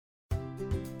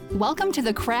Welcome to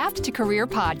the Craft to Career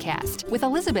podcast with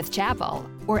Elizabeth Chappell,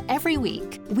 where every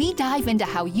week we dive into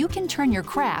how you can turn your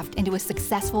craft into a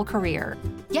successful career.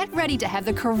 Get ready to have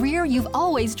the career you've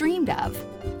always dreamed of.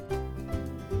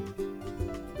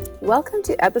 Welcome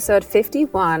to episode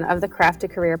 51 of the Craft to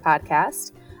Career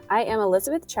podcast. I am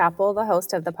Elizabeth Chappell, the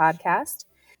host of the podcast,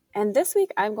 and this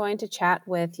week I'm going to chat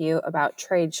with you about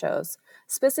trade shows.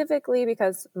 Specifically,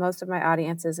 because most of my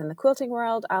audience is in the quilting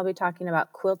world, I'll be talking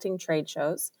about quilting trade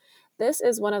shows. This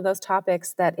is one of those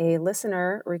topics that a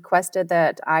listener requested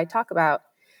that I talk about.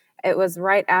 It was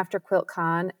right after Quilt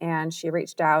Con, and she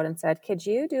reached out and said, could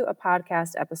you do a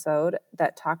podcast episode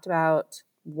that talked about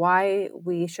why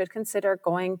we should consider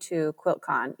going to Quilt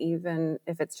Con, even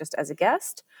if it's just as a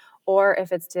guest, or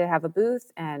if it's to have a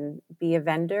booth and be a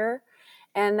vendor.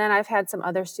 And then I've had some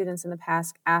other students in the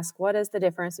past ask, what is the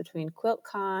difference between Quilt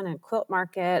Con and Quilt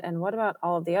Market? And what about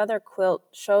all of the other quilt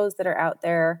shows that are out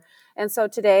there? And so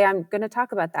today I'm going to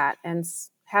talk about that and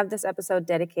have this episode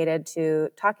dedicated to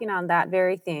talking on that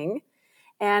very thing.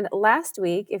 And last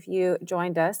week, if you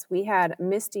joined us, we had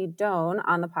Misty Doan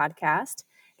on the podcast.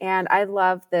 And I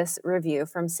love this review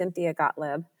from Cynthia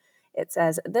Gottlieb. It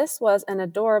says, this was an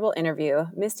adorable interview.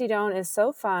 Misty Doan is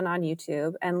so fun on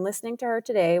YouTube, and listening to her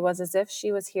today was as if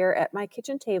she was here at my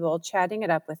kitchen table chatting it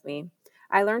up with me.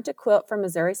 I learned to quilt from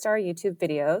Missouri Star YouTube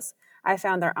videos. I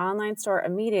found their online store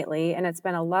immediately, and it's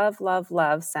been a love, love,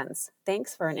 love since.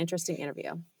 Thanks for an interesting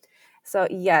interview. So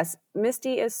yes,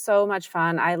 Misty is so much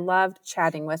fun. I loved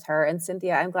chatting with her, and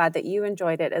Cynthia, I'm glad that you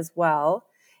enjoyed it as well.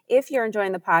 If you're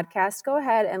enjoying the podcast, go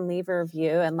ahead and leave a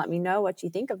review and let me know what you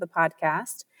think of the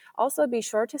podcast. Also, be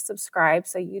sure to subscribe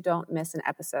so you don't miss an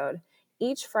episode.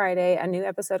 Each Friday, a new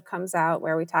episode comes out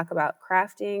where we talk about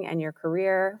crafting and your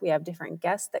career. We have different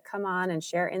guests that come on and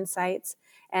share insights.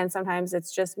 And sometimes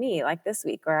it's just me, like this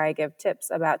week, where I give tips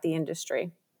about the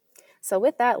industry. So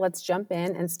with that, let's jump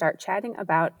in and start chatting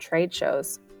about trade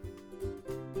shows.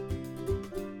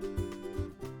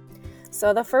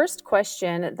 So the first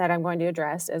question that I'm going to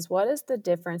address is, what is the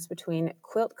difference between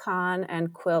Quilt Con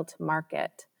and Quilt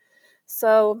Market?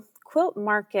 So Quilt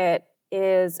Market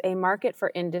is a market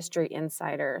for industry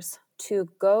insiders. To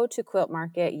go to Quilt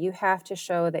Market, you have to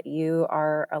show that you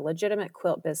are a legitimate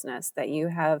quilt business, that you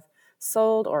have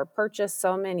sold or purchased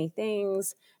so many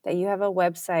things, that you have a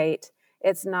website.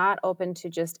 It's not open to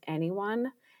just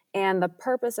anyone. And the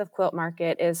purpose of Quilt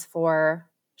Market is for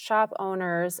shop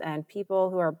owners and people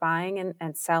who are buying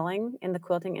and selling in the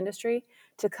quilting industry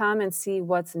to come and see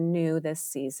what's new this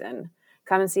season.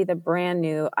 Come and see the brand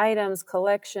new items,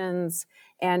 collections,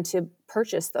 and to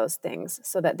purchase those things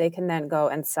so that they can then go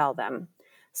and sell them.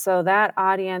 So that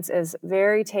audience is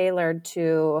very tailored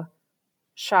to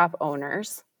shop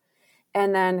owners.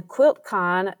 And then Quilt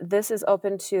Con, this is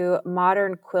open to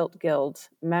Modern Quilt Guild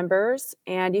members.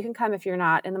 And you can come if you're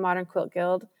not in the Modern Quilt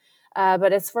Guild,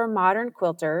 but it's for modern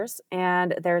quilters.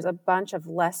 And there's a bunch of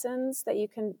lessons that you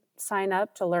can sign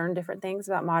up to learn different things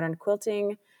about modern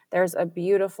quilting. There's a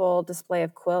beautiful display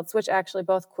of quilts, which actually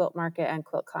both Quilt Market and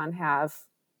Quilt Con have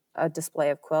a display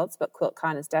of quilts, but Quilt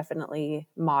Con is definitely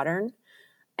modern.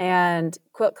 And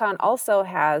Quilt Con also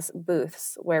has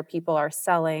booths where people are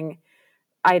selling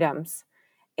items.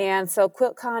 And so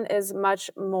Quilt Con is much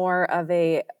more of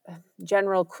a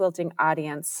general quilting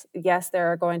audience. Yes, there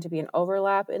are going to be an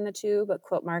overlap in the two, but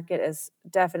Quilt Market is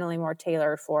definitely more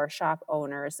tailored for shop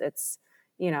owners. It's,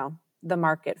 the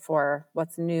market for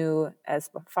what's new as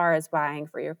far as buying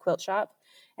for your quilt shop.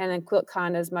 And then Quilt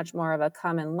Con is much more of a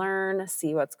come and learn,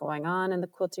 see what's going on in the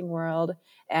quilting world,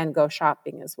 and go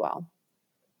shopping as well.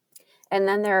 And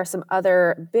then there are some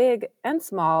other big and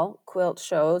small quilt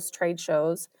shows, trade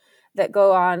shows, that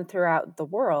go on throughout the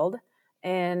world.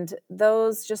 And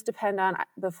those just depend on,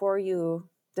 before you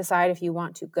decide if you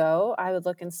want to go, I would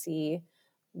look and see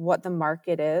what the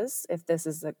market is, if this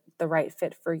is the right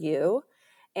fit for you.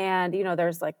 And,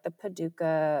 there's like the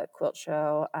Paducah Quilt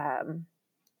Show.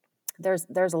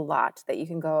 There's a lot that you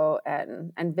can go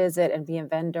and visit and be a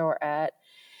vendor at.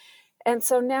 And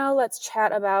so now let's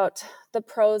chat about the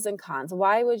pros and cons.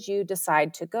 Why would you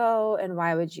decide to go, and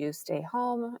why would you stay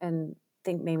home and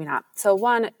think maybe not? So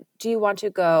one, do you want to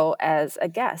go as a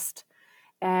guest?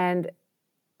 And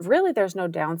really, there's no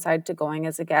downside to going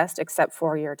as a guest except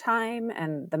for your time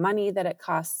and the money that it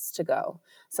costs to go.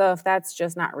 So if that's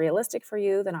just not realistic for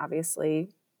you, then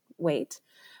obviously wait.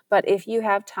 But if you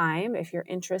have time, if you're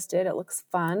interested, it looks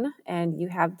fun, and you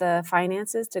have the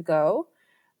finances to go,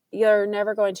 you're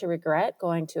never going to regret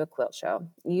going to a quilt show.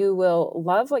 You will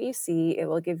love what you see. It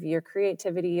will give your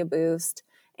creativity a boost,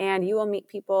 and you will meet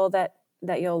people that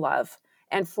you'll love.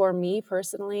 And for me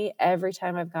personally, every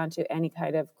time I've gone to any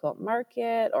kind of quilt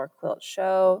market or quilt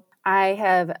show, I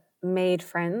have made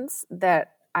friends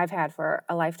that I've had for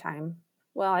a lifetime.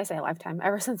 Well, I say a lifetime,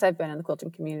 ever since I've been in the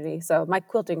quilting community. So my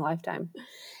quilting lifetime.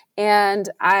 And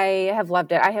I have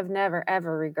loved it. I have never,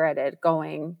 ever regretted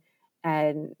going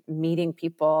and meeting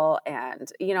people. And,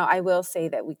 I will say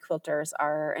that we quilters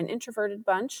are an introverted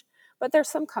bunch, but there's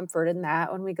some comfort in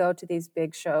that when we go to these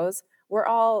big shows. We're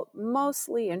all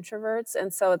mostly introverts.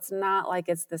 And so it's not like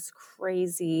it's this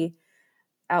crazy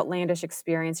outlandish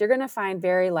experience. You're going to find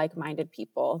very like-minded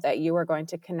people that you are going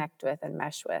to connect with and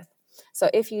mesh with. So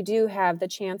if you do have the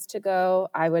chance to go,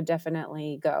 I would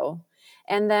definitely go.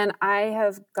 And then I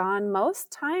have gone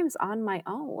most times on my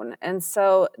own. And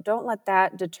so don't let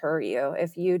that deter you.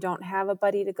 If you don't have a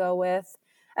buddy to go with,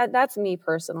 that's me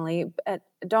personally.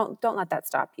 Don't let that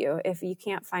stop you. If you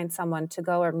can't find someone to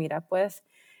go or meet up with,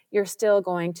 you're still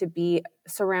going to be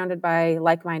surrounded by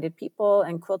like-minded people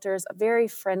and quilters, very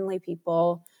friendly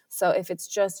people. So if it's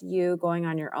just you going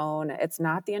on your own, it's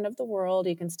not the end of the world.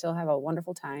 You can still have a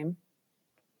wonderful time.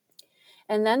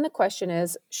 And then the question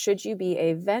is, should you be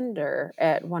a vendor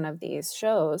at one of these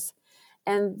shows?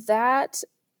 And that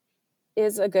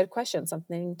is a good question,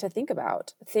 something to think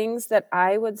about. Things that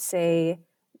I would say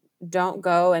don't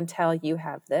go until you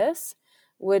have this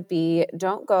would be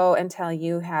don't go until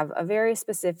you have a very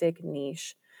specific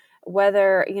niche.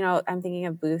 Whether, I'm thinking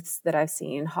of booths that I've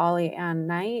seen. Holly Ann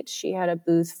Knight, she had a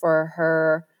booth for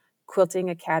her quilting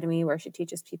academy where she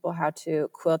teaches people how to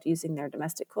quilt using their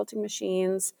domestic quilting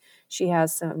machines. She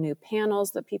has some new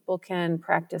panels that people can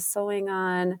practice sewing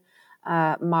on.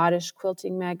 Modish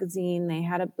Quilting Magazine, they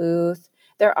had a booth.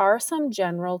 There are some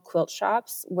general quilt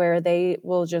shops where they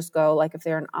will just go, like if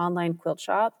they're an online quilt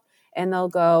shop, and they'll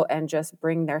go and just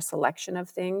bring their selection of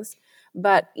things.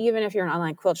 But even if you're an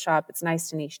online quilt shop, it's nice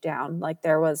to niche down. Like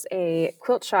there was a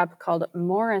quilt shop called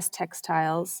Morris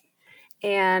Textiles,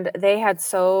 and they had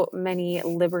so many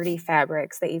Liberty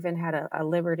fabrics. They even had a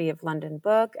Liberty of London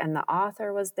book, and the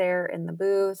author was there in the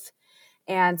booth.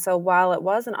 And so while it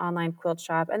was an online quilt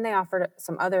shop, and they offered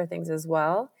some other things as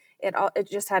well, it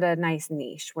just had a nice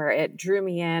niche where it drew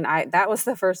me in. That was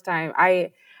the first time.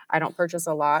 I don't purchase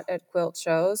a lot at quilt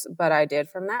shows, but I did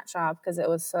from that shop because it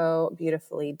was so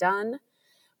beautifully done.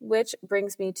 Which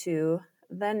brings me to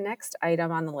the next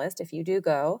item on the list. If you do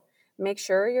go, make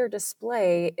sure your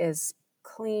display is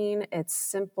clean, it's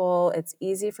simple, it's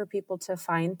easy for people to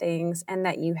find things, and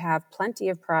that you have plenty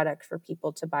of product for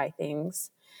people to buy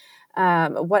things.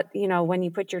 When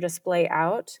you put your display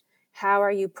out, how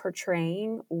are you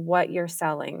portraying what you're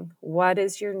selling? What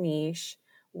is your niche?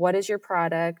 What is your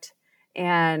product?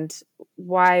 And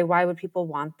why would people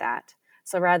want that?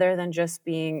 So rather than just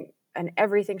being an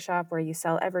everything shop where you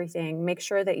sell everything, make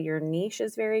sure that your niche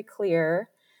is very clear,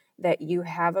 that you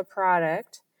have a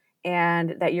product,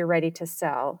 and that you're ready to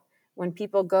sell. When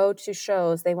people go to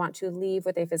shows, they want to leave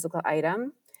with a physical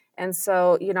item. And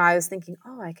so, I was thinking,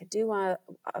 I could do a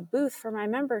booth for my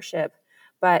membership,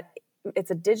 but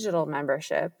it's a digital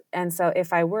membership. And so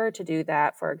if I were to do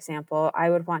that, for example,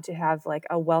 I would want to have like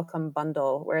a welcome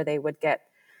bundle where they would get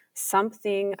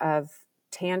something of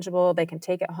tangible. They can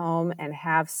take it home and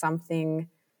have something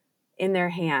in their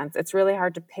hands. It's really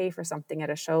hard to pay for something at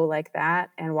a show like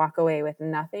that and walk away with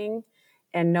nothing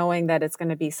and knowing that it's going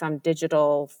to be some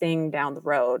digital thing down the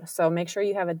road. So make sure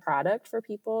you have a product for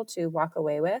people to walk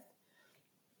away with.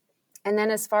 And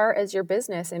then as far as your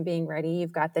business and being ready,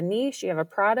 you've got the niche, you have a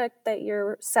product that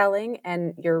you're selling,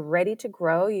 and you're ready to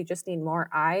grow. You just need more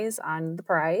eyes on the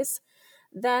prize.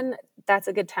 Then that's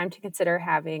a good time to consider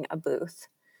having a booth.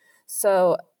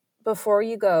 So before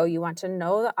you go, you want to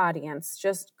know the audience.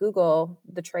 Just Google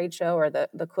the trade show or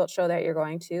the quilt show that you're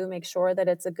going to. Make sure that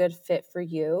it's a good fit for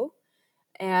you.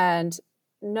 And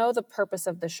know the purpose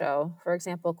of the show. For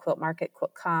example, Quilt Market,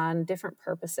 Quilt Con, different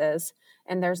purposes.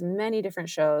 And there's many different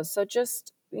shows. So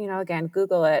just, again,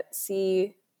 Google it,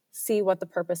 see what the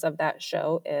purpose of that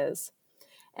show is.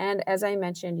 And as I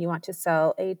mentioned, you want to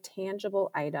sell a tangible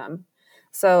item.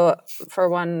 So for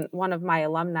one of my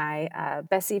alumni,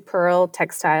 Bessie Pearl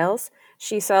Textiles,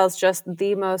 she sells just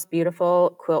the most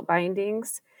beautiful quilt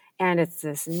bindings. And it's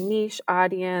this niche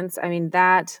audience. I mean,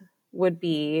 that would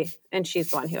be, and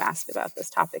she's the one who asked about this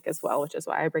topic as well, which is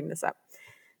why I bring this up.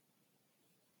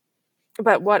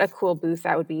 But what a cool booth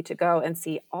that would be to go and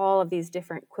see all of these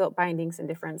different quilt bindings in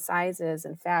different sizes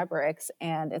and fabrics.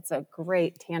 And it's a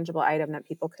great tangible item that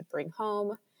people could bring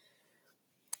home.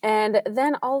 And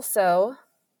then also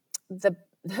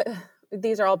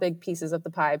these are all big pieces of the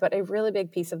pie, but a really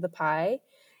big piece of the pie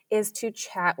is to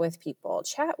chat with people,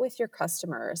 chat with your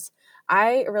customers.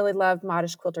 I really loved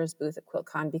Modish Quilter's booth at Quilt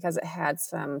Con because it had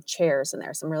some chairs in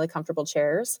there, some really comfortable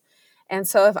chairs. And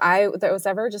so if there was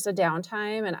ever just a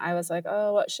downtime and I was like,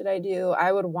 oh, what should I do?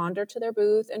 I would wander to their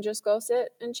booth and just go sit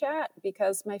and chat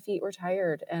because my feet were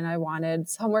tired and I wanted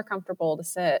somewhere comfortable to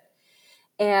sit.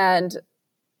 And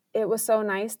it was so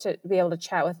nice to be able to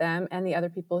chat with them and the other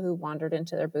people who wandered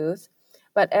into their booth.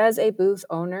 But as a booth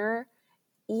owner,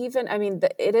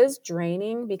 it is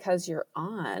draining because you're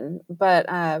on, but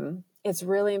it's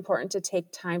really important to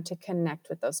take time to connect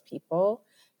with those people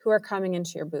who are coming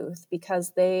into your booth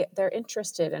because they're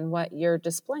interested in what you're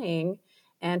displaying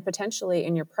and potentially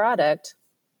in your product.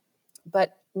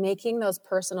 But making those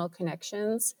personal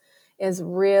connections is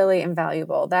really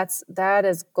invaluable. That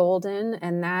is golden,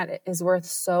 and that is worth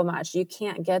so much. You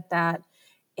can't get that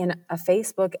in a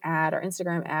Facebook ad or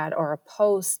Instagram ad or a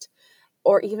post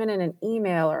or even in an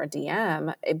email or a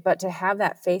DM, but to have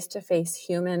that face-to-face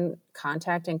human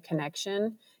contact and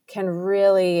connection can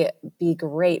really be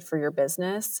great for your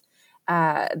business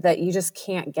that you just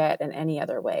can't get in any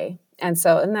other way. And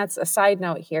that's a side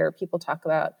note here. People talk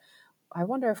about, I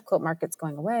wonder if Quilt Market's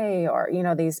going away, or,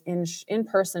 these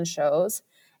in-person shows.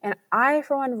 And I,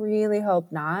 for one, really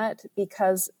hope not,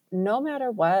 because no matter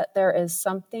what, there is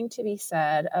something to be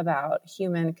said about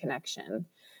human connection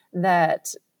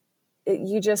that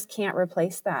you just can't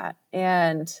replace that.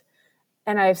 And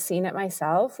I've seen it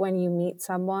myself. When you meet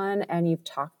someone and you've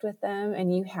talked with them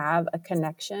and you have a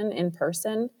connection in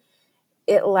person,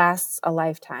 it lasts a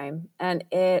lifetime, and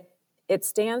it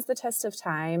stands the test of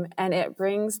time, and it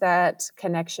brings that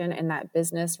connection and that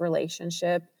business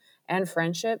relationship and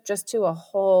friendship just to a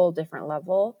whole different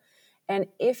level. And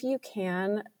if you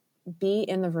can be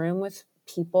in the room with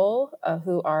people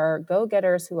who are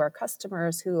go-getters, who are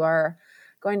customers, who are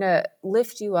going to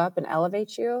lift you up and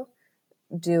elevate you,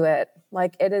 do it.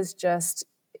 Like, it is just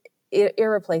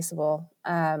irreplaceable.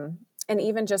 And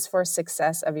even just for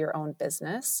success of your own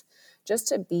business, just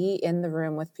to be in the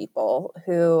room with people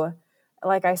who,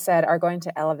 like I said, are going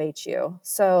to elevate you.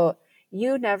 So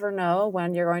you never know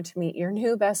when you're going to meet your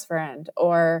new best friend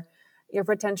or your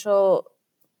potential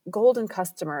golden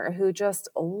customer who just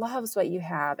loves what you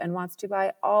have and wants to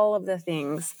buy all of the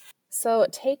things. So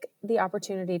take the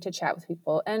opportunity to chat with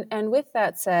people. And with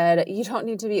that said, you don't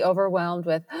need to be overwhelmed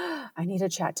with, I need to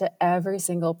chat to every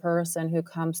single person who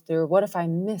comes through. What if I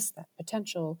miss that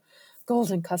potential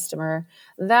golden customer?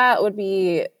 That would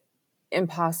be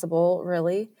impossible,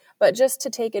 really. But just to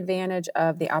take advantage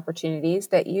of the opportunities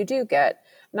that you do get,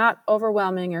 not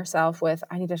overwhelming yourself with,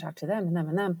 I need to talk to them and them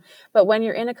and them. But when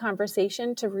you're in a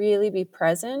conversation, to really be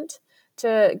present,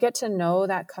 to get to know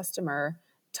that customer,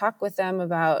 talk with them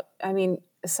about,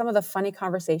 some of the funny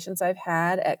conversations I've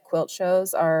had at quilt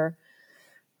shows are,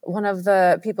 one of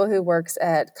the people who works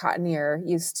at Cottonier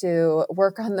used to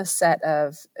work on the set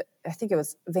of, I think it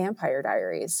was Vampire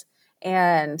Diaries.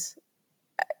 And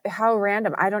how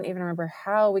random. I don't even remember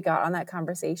how we got on that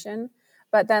conversation.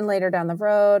 But then later down the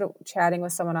road, chatting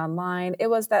with someone online, it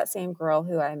was that same girl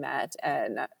who I met.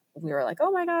 And we were like,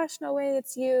 oh my gosh, no way,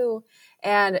 it's you.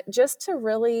 And just to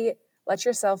really let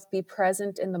yourself be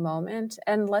present in the moment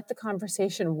and let the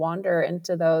conversation wander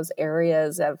into those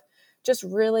areas of just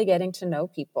really getting to know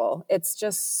people. It's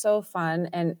just so fun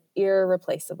and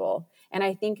irreplaceable. And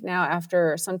I think now,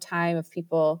 after some time of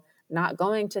people not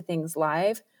going to things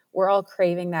live, we're all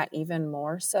craving that even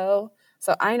more so.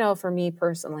 So I know for me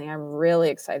personally, I'm really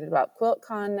excited about Quilt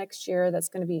Con next year. That's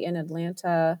going to be in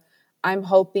Atlanta. I'm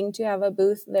hoping to have a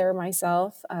booth there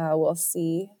myself. We'll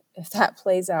see if that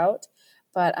plays out.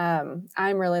 But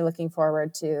I'm really looking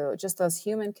forward to just those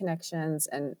human connections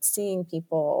and seeing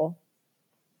people.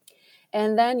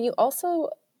 And then you also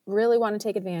really want to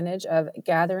take advantage of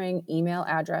gathering email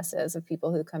addresses of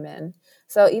people who come in.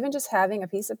 So even just having a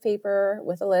piece of paper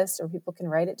with a list where people can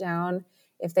write it down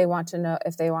if they want to know,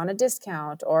 if they want a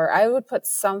discount, or I would put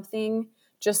something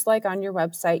just like on your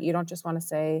website. You don't just want to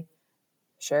say,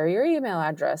 share your email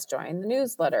address, join the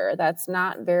newsletter. That's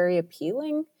not very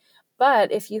appealing.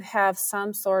 But if you have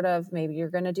some sort of, maybe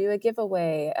you're going to do a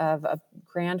giveaway of a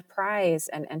grand prize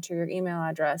and enter your email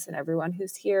address, and everyone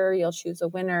who's here, you'll choose a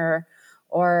winner,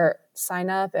 or sign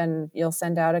up and you'll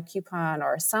send out a coupon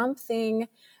or something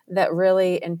that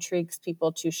really intrigues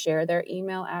people to share their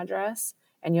email address.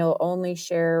 And you'll only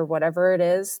share whatever it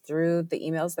is through the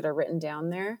emails that are written down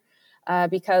there.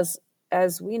 Because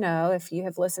as we know, if you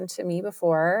have listened to me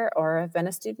before or have been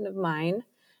a student of mine,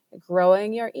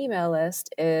 growing your email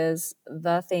list is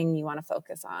the thing you want to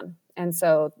focus on. And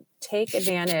so take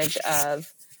advantage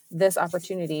of this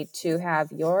opportunity to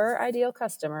have your ideal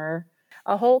customer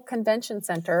a whole convention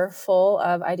center full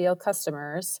of ideal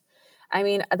customers. I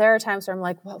mean, there are times where I'm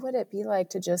like, what would it be like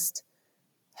to just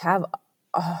have,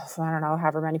 I don't know,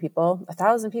 however many people,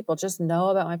 1,000 people just know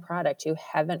about my product who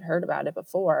haven't heard about it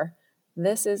before.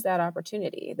 This is that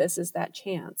opportunity. This is that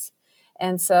chance.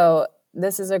 And so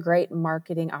this is a great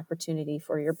marketing opportunity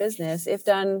for your business if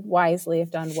done wisely, if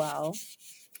done well.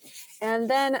 And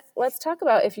then let's talk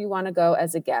about if you want to go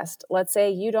as a guest. Let's say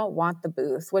you don't want the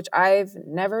booth, which I've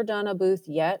never done a booth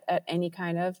yet at any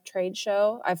kind of trade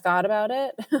show. I've thought about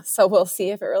it. So we'll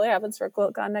see if it really happens for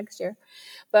Quilt Con next year.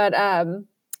 But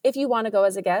if you want to go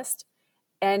as a guest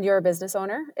and you're a business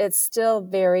owner, it's still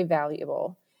very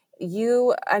valuable.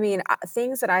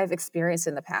 Things that I've experienced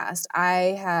in the past,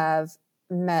 I have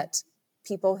met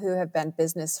people who have been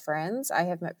business friends. I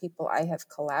have met people I have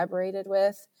collaborated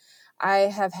with.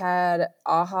 I have had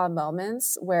aha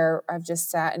moments where I've just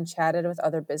sat and chatted with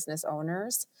other business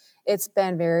owners. It's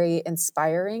been very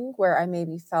inspiring where I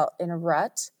maybe felt in a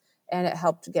rut and it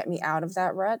helped get me out of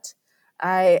that rut.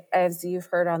 As you've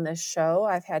heard on this show,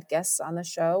 I've had guests on the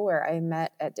show where I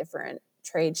met at different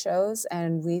trade shows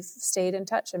and we've stayed in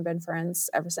touch and been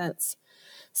friends ever since.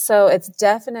 So it's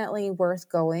definitely worth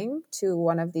going to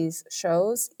one of these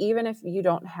shows, even if you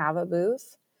don't have a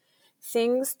booth.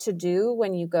 Things to do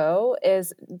when you go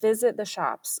is visit the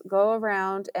shops, go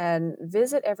around and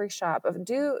visit every shop.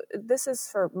 This is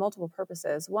for multiple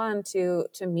purposes. One, to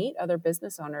meet other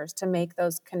business owners, to make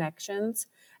those connections.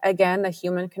 Again, the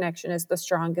human connection is the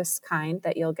strongest kind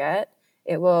that you'll get.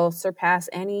 It will surpass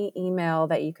any email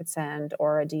that you could send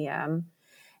or a DM.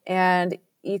 And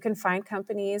you can find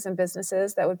companies and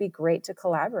businesses that would be great to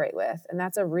collaborate with. And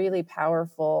that's a really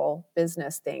powerful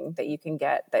business thing that you can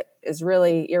get that is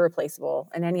really irreplaceable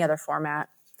in any other format.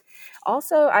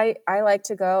 Also, I like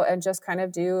to go and just kind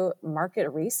of do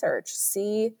market research,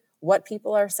 see what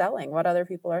people are selling, what other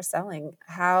people are selling,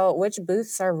 which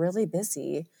booths are really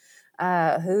busy,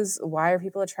 why are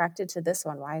people attracted to this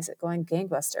one? Why is it going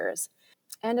gangbusters?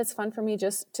 And it's fun for me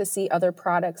just to see other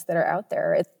products that are out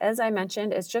there. As I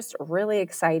mentioned, it's just really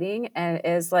exciting and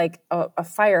is like a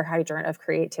fire hydrant of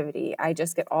creativity. I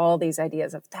just get all these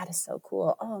ideas of that is so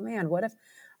cool. Oh man, what if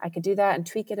I could do that and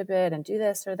tweak it a bit and do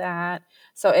this or that?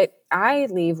 So I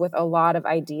leave with a lot of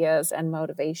ideas and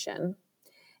motivation.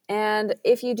 And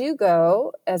if you do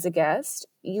go as a guest,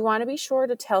 you want to be sure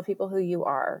to tell people who you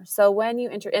are. So when you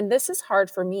enter, and this is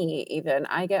hard for me even,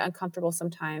 I get uncomfortable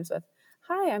sometimes with,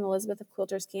 hi, I'm Elizabeth of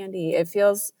Quilter's Candy. It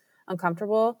feels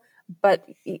uncomfortable, but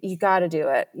you got to do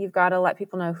it. You've got to let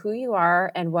people know who you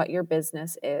are and what your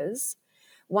business is.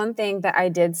 One thing that I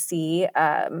did see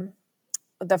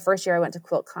the first year I went to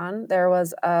Quilt Con, there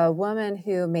was a woman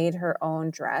who made her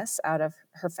own dress out of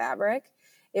her fabric.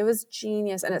 It was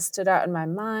genius and it stood out in my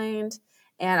mind.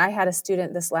 And I had a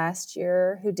student this last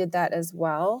year who did that as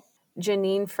well.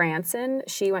 Janine Franson,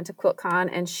 she went to Quilt Con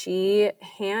and she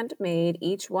handmade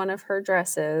each one of her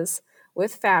dresses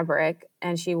with fabric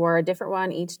and she wore a different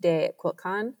one each day at Quilt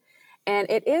Con.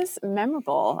 And it is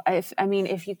memorable. If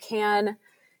you can,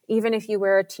 even if you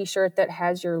wear a t-shirt that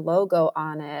has your logo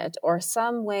on it or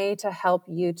some way to help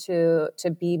you to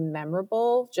be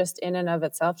memorable just in and of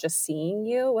itself, just seeing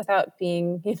you without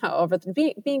being,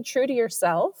 being true to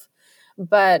yourself,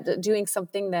 but doing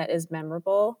something that is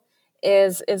memorable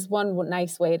is one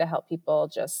nice way to help people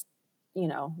just,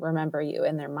 remember you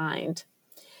in their mind.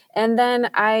 And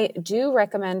then I do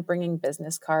recommend bringing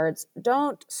business cards.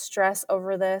 Don't stress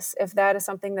over this. If that is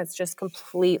something that's just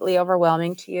completely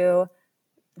overwhelming to you,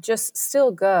 just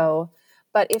still go.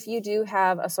 But if you do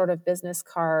have a sort of business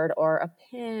card or a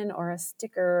pin or a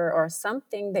sticker or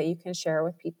something that you can share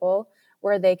with people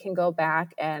where they can go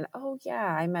back and, oh yeah,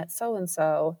 I met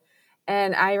so-and-so.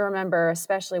 And I remember,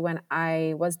 especially when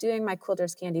I was doing my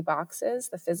Quilter's Candy boxes,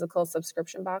 the physical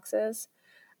subscription boxes,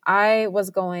 I was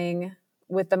going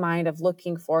with the mind of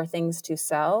looking for things to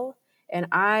sell. And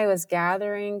I was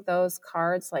gathering those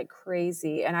cards like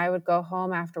crazy. And I would go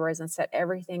home afterwards and set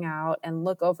everything out and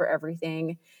look over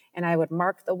everything. And I would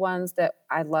mark the ones that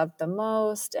I loved the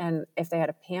most. And if they had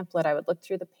a pamphlet, I would look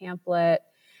through the pamphlet.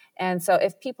 And so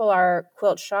if people are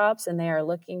quilt shops and they are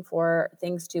looking for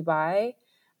things to buy,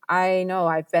 I know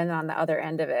I've been on the other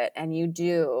end of it, and you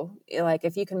do, like,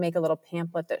 if you can make a little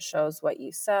pamphlet that shows what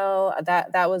you sell,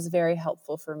 that was very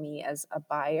helpful for me as a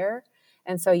buyer.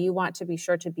 And so you want to be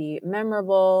sure to be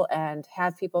memorable and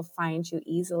have people find you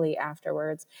easily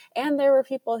afterwards. And there were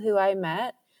people who I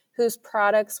met whose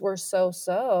products were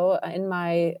so in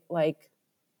my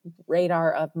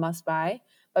radar of must buy,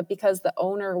 but because the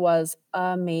owner was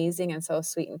amazing and so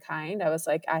sweet and kind, I was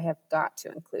like, I have got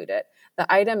to include it.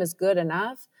 The item is good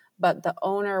enough, but the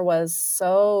owner was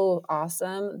so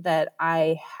awesome that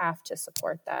I have to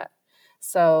support that.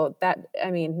 So that,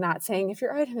 I mean, not saying if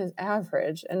your item is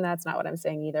average, and that's not what I'm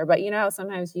saying either, but you know,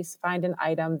 sometimes you find an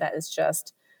item that is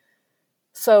just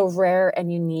so rare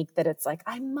and unique that it's like,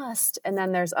 I must. And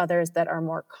then there's others that are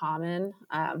more common.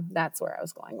 That's where I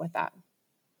was going with that.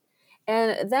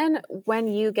 And then when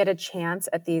you get a chance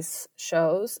at these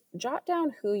shows, jot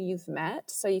down who you've met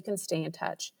so you can stay in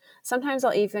touch. Sometimes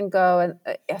I'll even go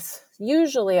and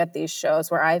usually at these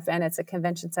shows where I've been, it's a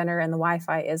convention center and the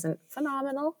Wi-Fi isn't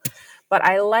phenomenal. But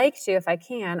I like to, if I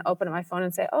can, open up my phone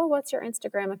and say, oh, what's your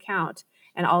Instagram account?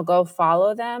 And I'll go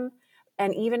follow them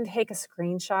and even take a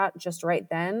screenshot just right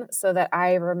then so that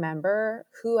I remember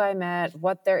who I met,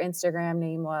 what their Instagram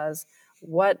name was,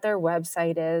 what their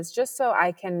website is, just so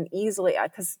I can easily,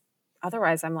 because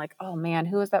otherwise I'm like, oh man,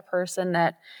 who was that person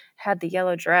that had the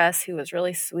yellow dress who was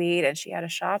really sweet and she had a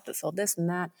shop that sold this and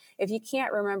that? If you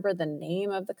can't remember the name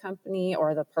of the company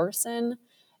or the person,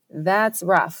 that's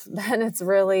rough. Then it's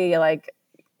really like,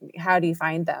 how do you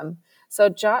find them? So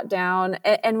jot down,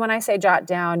 and when I say jot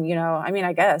down, you know, I mean,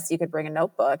 I guess you could bring a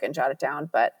notebook and jot it down,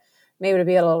 but maybe to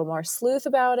be a little more sleuth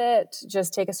about it,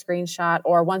 just take a screenshot,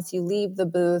 or once you leave the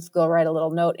booth, go write a little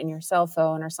note in your cell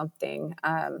phone or something.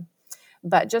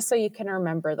 But just so you can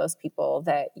remember those people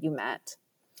that you met.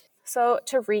 So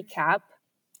to recap,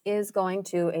 is going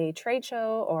to a trade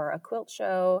show or a quilt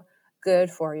show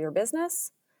good for your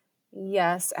business?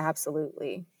 Yes,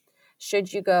 absolutely.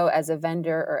 Should you go as a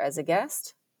vendor or as a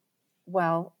guest?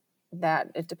 Well, that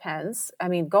it depends. I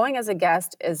mean, going as a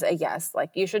guest is a yes,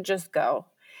 like you should just go.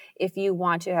 If you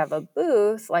want to have a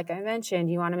booth, like I mentioned,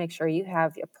 you want to make sure you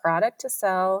have a product to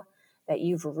sell that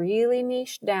you've really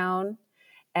niched down.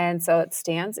 And so it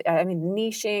stands, I mean,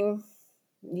 niching,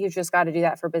 you've just got to do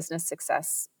that for business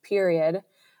success, period.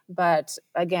 But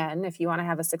again, if you want to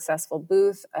have a successful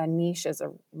booth, a niche is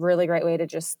a really great way to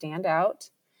just stand out.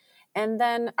 And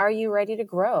then, are you ready to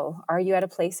grow? Are you at a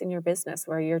place in your business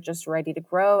where you're just ready to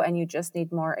grow and you just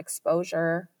need more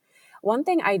exposure? One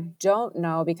thing I don't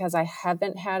know, because I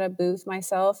haven't had a booth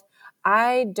myself,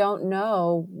 I don't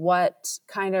know what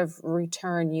kind of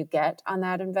return you get on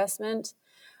that investment.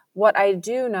 What I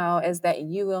do know is that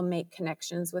you will make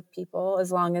connections with people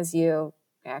as long as you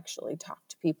actually talk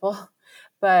to people,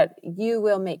 but you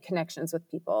will make connections with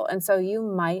people. And so you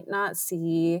might not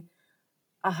see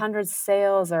 100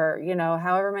 sales or, you know,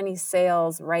 however many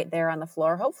sales right there on the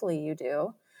floor. Hopefully you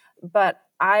do. But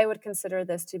I would consider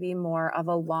this to be more of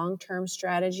a long-term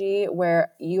strategy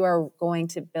where you are going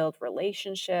to build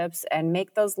relationships and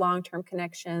make those long-term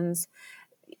connections.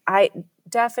 I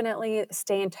definitely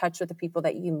stay in touch with the people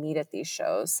that you meet at these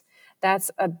shows.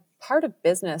 That's a part of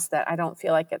business that I don't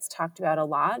feel like gets talked about a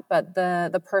lot, but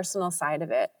the personal side of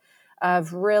it,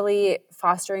 of really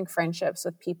fostering friendships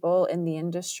with people in the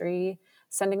industry,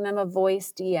 sending them a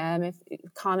voice DM, if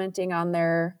commenting on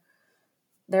their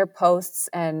posts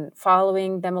and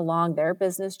following them along their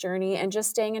business journey and just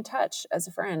staying in touch as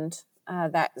a friend.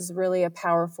 That is really a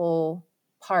powerful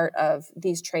part of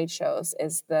these trade shows,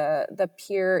 is the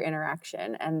peer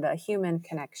interaction and the human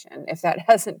connection. If that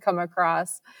hasn't come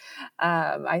across,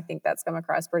 I think that's come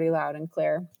across pretty loud and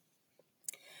clear.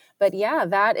 But yeah,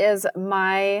 that is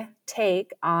my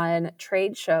take on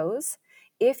trade shows.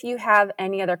 If you have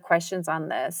any other questions on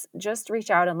this, just reach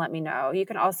out and let me know. You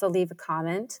can also leave a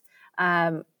comment.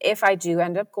 If I do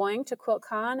end up going to Quilt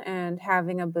Con and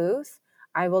having a booth,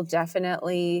 I will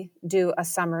definitely do a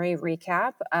summary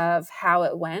recap of how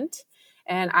it went.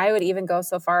 And I would even go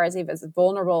so far as, even as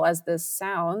vulnerable as this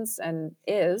sounds and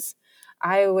is,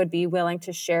 I would be willing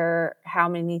to share how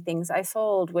many things I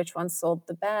sold, which ones sold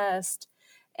the best.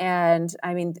 And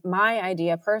I mean, my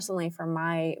idea personally for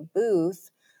my booth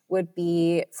would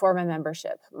be for my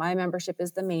membership. My membership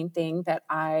is the main thing that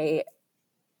I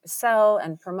sell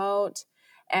and promote.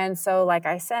 And so, like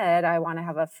I said, I want to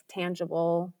have a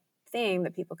tangible thing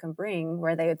that people can bring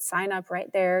where they would sign up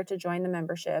right there to join the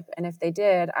membership. And if they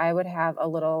did, I would have a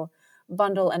little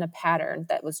bundle and a pattern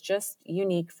that was just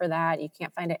unique for that. You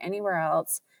can't find it anywhere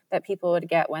else, that people would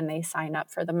get when they sign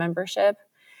up for the membership.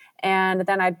 And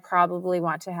then I'd probably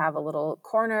want to have a little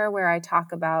corner where I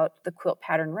talk about the quilt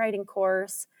pattern writing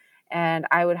course, and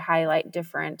I would highlight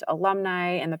different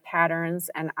alumni and the patterns.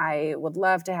 And I would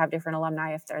love to have different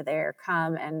alumni, if they're there,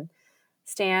 come and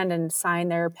stand and sign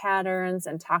their patterns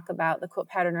and talk about the quilt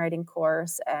pattern writing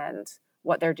course and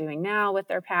what they're doing now with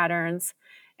their patterns.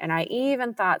 And I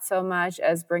even thought so much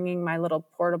as bringing my little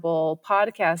portable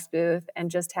podcast booth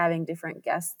and just having different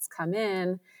guests come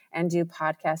in and do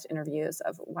podcast interviews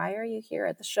of why are you here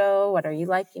at the show? What are you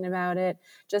liking about it?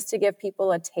 Just to give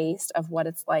people a taste of what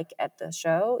it's like at the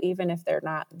show, even if they're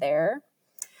not there.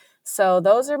 So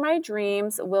those are my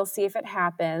dreams. We'll see if it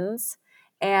happens.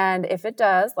 And if it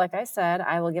does, like I said,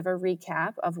 I will give a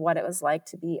recap of what it was like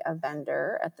to be a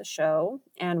vendor at the show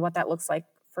and what that looks like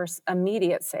for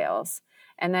immediate sales.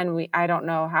 And then I don't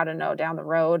know how to know down the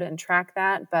road and track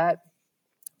that, but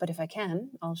if I can,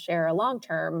 I'll share a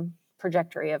long-term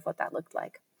trajectory of what that looked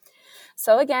like.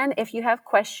 So again, if you have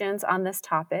questions on this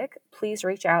topic, please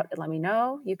reach out and let me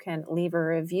know. You can leave a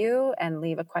review and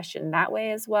leave a question that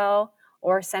way as well,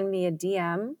 or send me a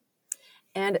DM.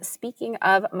 And speaking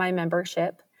of my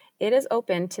membership, it is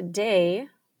open today,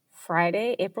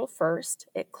 Friday, April 1st.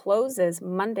 It closes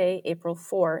Monday, April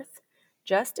 4th,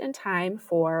 just in time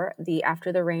for the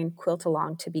After the Rain Quilt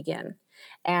Along to begin.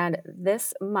 And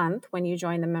this month, when you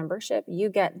join the membership, you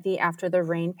get the After the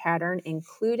Rain pattern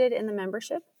included in the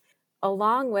membership,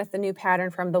 along with the new pattern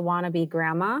from the Wannabe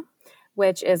Grandma,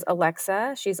 which is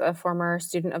Alexa. She's a former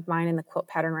student of mine in the quilt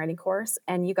pattern writing course.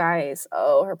 And you guys,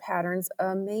 her pattern's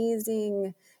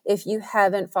amazing. If you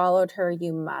haven't followed her,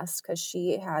 you must, because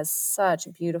she has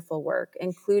such beautiful work,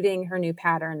 including her new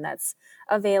pattern that's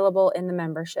available in the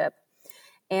membership.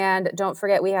 And don't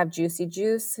forget, we have Juicy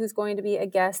Juice, who's going to be a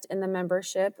guest in the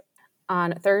membership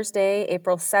on Thursday,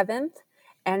 April 7th.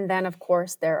 And then, of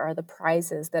course, there are the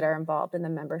prizes that are involved in the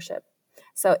membership.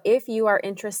 So if you are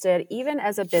interested, even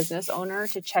as a business owner,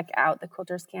 to check out the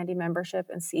Quilters Candy membership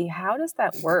and see how does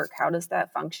that work? How does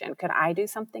that function? Could I do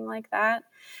something like that?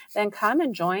 Then come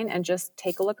and join and just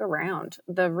take a look around.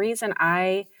 The reason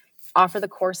I offer the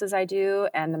courses I do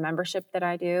and the membership that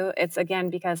I do, it's again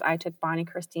because I took Bonnie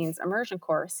Christine's immersion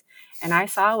course and I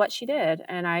saw what she did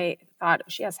and I thought,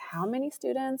 she has how many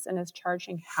students and is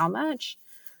charging how much?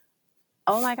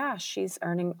 Oh my gosh, she's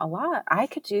earning a lot. I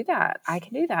could do that. I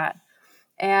can do that.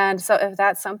 And so if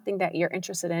that's something that you're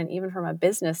interested in, even from a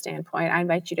business standpoint, I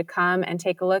invite you to come and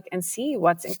take a look and see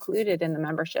what's included in the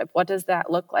membership. What does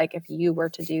that look like if you were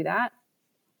to do that?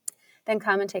 Then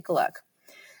come and take a look.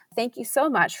 Thank you so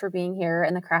much for being here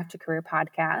in the Craft to Career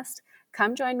podcast.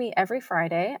 Come join me every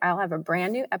Friday. I'll have a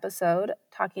brand new episode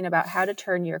talking about how to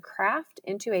turn your craft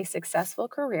into a successful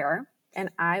career. And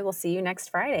I will see you next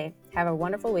Friday. Have a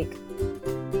wonderful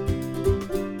week.